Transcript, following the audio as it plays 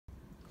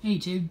Hey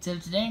YouTube, so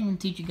today I'm going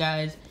to teach you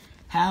guys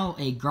how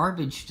a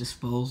garbage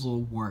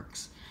disposal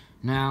works.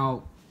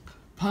 Now,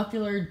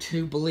 popular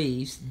to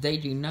beliefs, they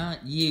do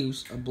not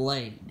use a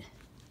blade.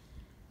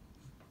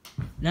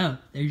 No,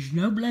 there's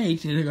no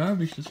blades in a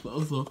garbage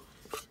disposal.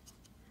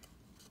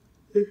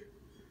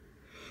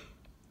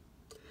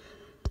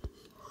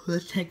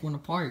 Let's take one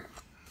apart.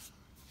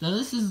 So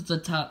this is the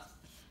top,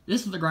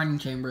 this is the grinding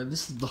chamber,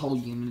 this is the whole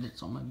unit.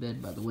 It's on my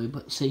bed, by the way,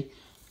 but see,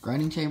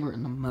 grinding chamber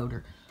and the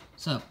motor.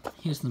 So,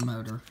 here's the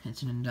motor.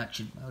 It's an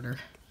induction motor.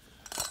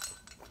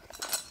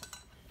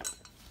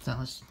 So,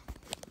 let's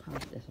pop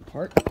this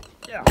apart.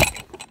 Yeah.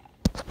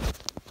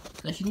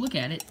 So, if you look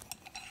at it,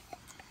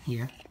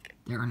 here,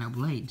 there are no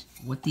blades.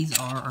 What these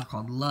are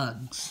called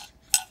lugs.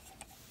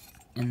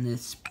 And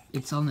this,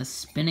 it's on this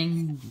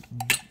spinning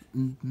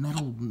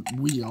metal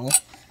wheel.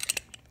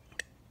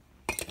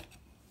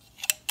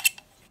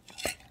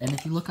 And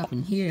if you look up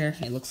in here,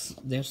 it looks,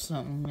 there's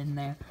something in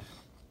there.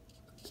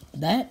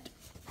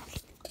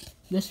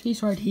 This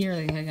piece right here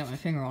that I got my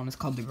finger on is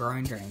called the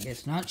grind ring.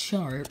 It's not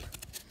sharp.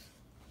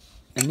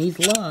 And these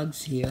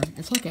lugs here,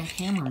 it's like a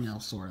hammer mill,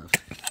 sort of.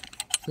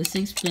 This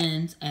thing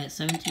spins at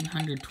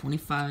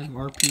 1725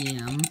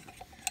 RPM.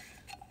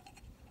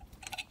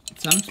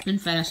 Some spin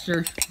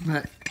faster,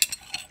 but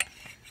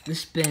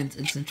this spins,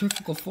 and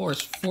centrifugal force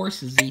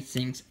forces these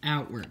things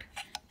outward.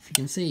 As you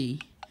can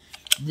see,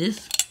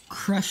 this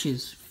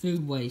crushes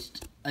food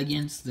waste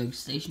against the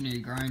stationary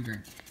grind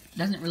ring. It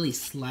doesn't really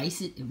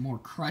slice it, it more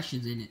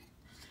crushes it.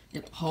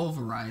 It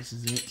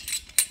pulverizes it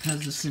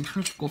because the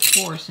centrifugal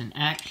force and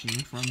action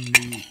from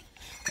the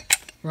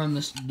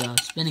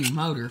spinning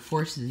motor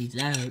forces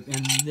these out,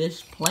 and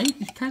this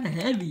plate is kind of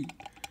heavy,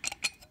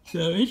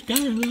 so it's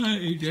kind of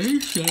like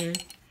inertia.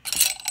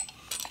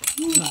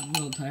 I'm a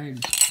little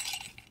tired.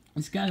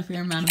 It's got a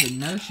fair amount of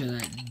inertia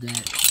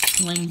that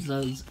slings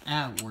those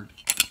outward.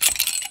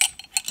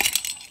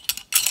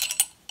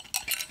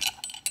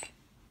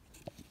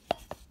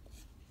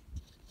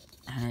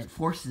 And it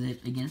forces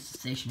it against the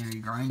stationary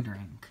grind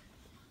ring.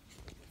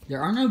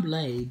 There are no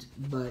blades,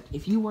 but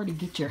if you were to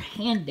get your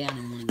hand down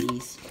in one of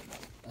these,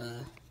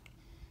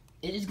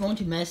 it is going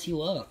to mess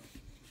you up.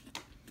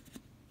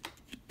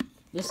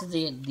 This is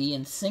the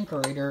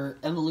InSinkErator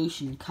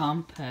Evolution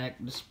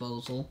Compact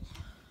Disposal.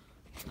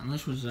 And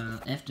this was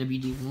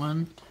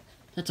FWD1.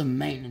 That's a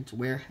maintenance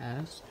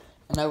warehouse.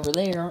 And over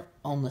there,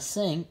 on the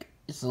sink,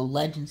 is the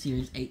Legend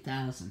Series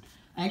 8000.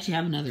 I actually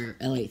have another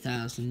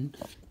L8000.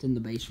 It's in the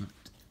basement.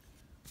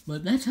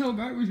 But that's how a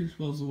garbage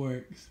disposal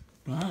works.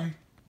 Bye.